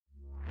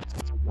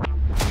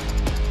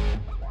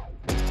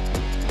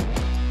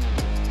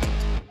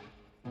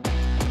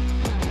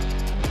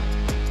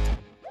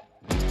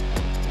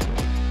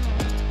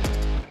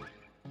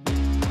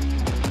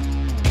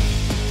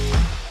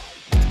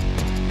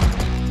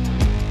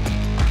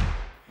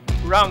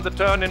round the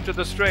turn into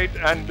the straight,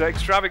 and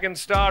Extravagant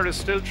Star is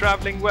still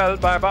travelling well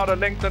by about a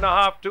length and a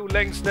half, 2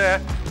 lengths there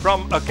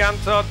from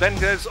Acantha. Then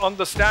there's on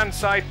the stand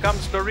side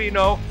comes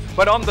Torino,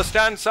 but on the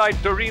stand side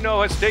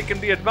Torino has taken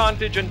the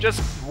advantage and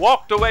just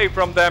walked away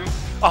from them.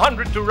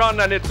 100 to run,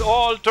 and it's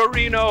all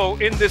Torino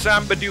in this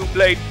Amberdue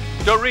plate.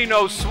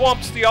 Torino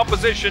swamps the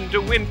opposition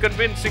to win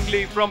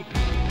convincingly from...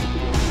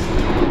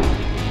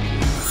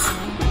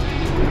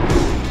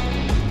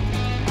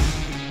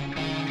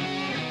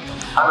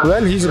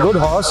 Well, he's a good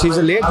horse. He's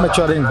a late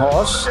maturing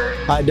horse.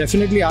 I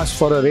definitely asked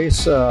for a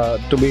race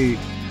to be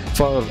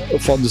for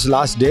this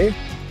last day,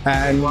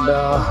 and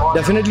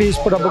definitely he's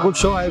put up a good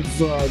show. I've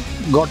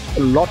got a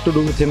lot to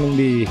do with him in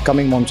the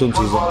coming monsoon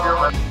season.